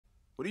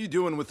What are you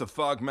doing with the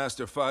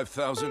Fogmaster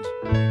 5000?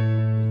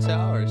 It's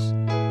ours.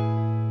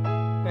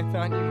 I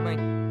thought you might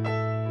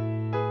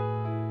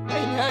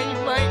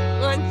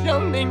want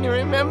something to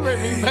remember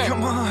me Hey, by.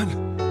 come on.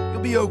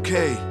 You'll be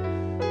okay.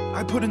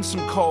 I put in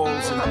some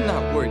calls and... I'm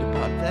not worried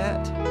about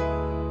that.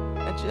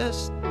 I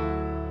just...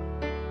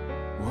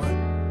 What?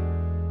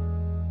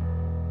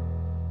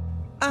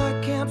 I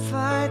can't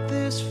fight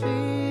this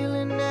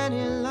feeling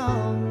any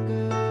longer.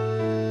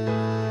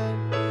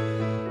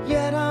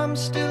 Yet I'm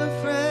still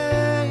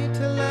afraid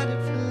to let it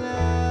flow.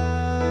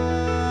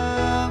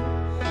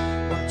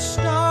 What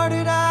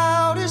started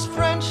out as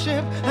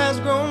friendship has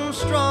grown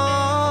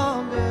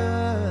stronger.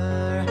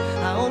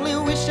 I only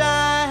wish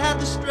I had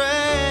the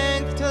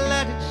strength to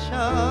let it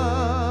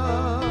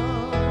show.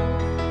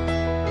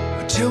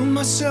 I tell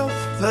myself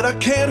that I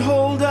can't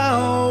hold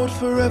out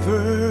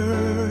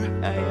forever.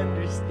 I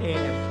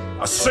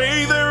understand. I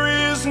say there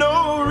is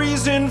no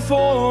reason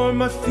for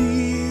my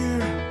fear.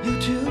 You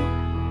too?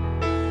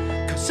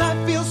 'Cause I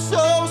feel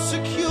so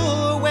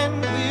secure when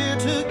we're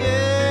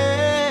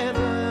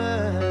together.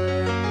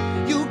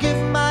 You give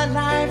my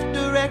life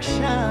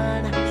direction.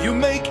 You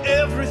make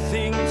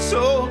everything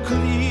so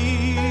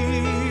clear.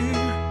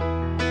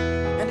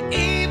 And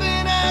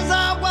even as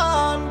I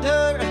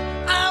wander,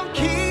 I'm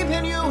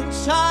keeping you in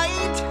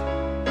sight.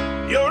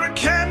 You're a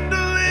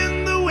candle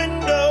in the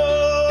window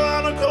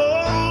on a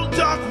cold,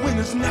 dark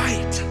winter's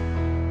night.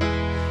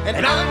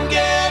 And I'm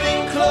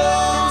getting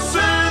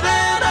closer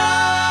than I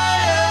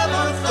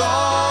ever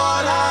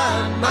thought I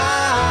might.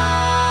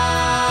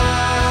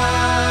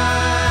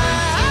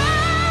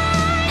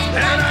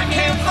 And I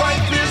can't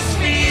fight this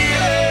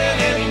feeling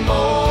anymore.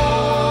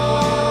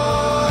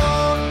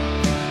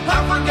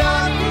 I've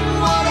forgotten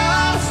what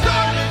I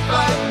started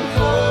fighting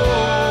for.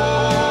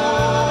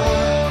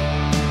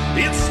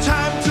 It's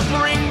time to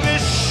bring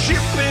this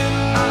ship in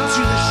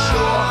to the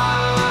shore.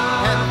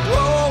 And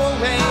throw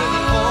away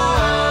the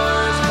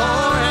oars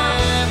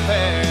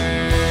forever.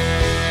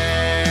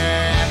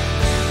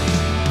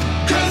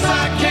 'Cause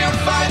I can't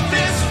fight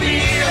this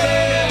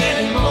feeling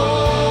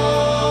anymore.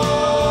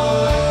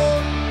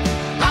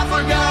 I've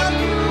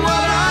forgotten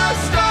what I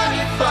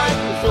started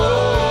fighting for.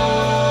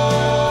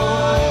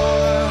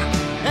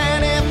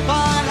 And if I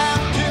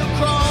have to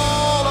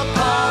crawl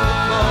upon the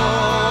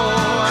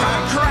floor,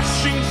 I'm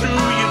crashing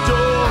through your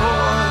door.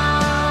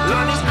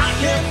 Lonnie, I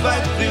can't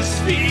fight this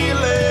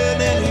feeling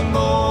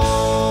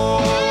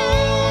anymore.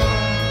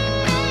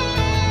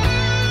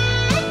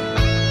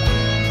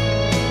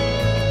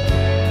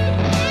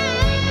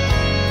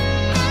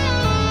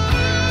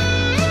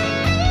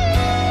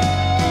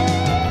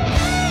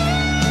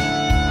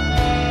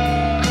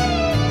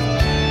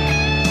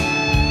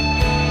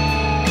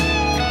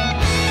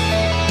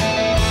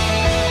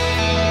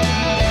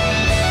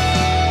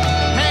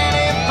 and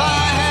if I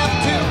have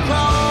to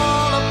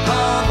crawl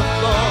upon the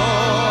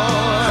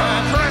floor,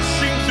 I'm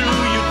crashing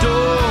through your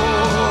door.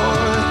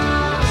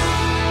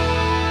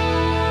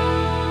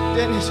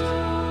 Dennis,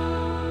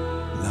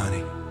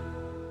 Lonnie,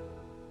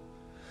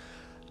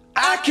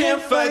 I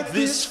can't fight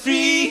this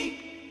feeling.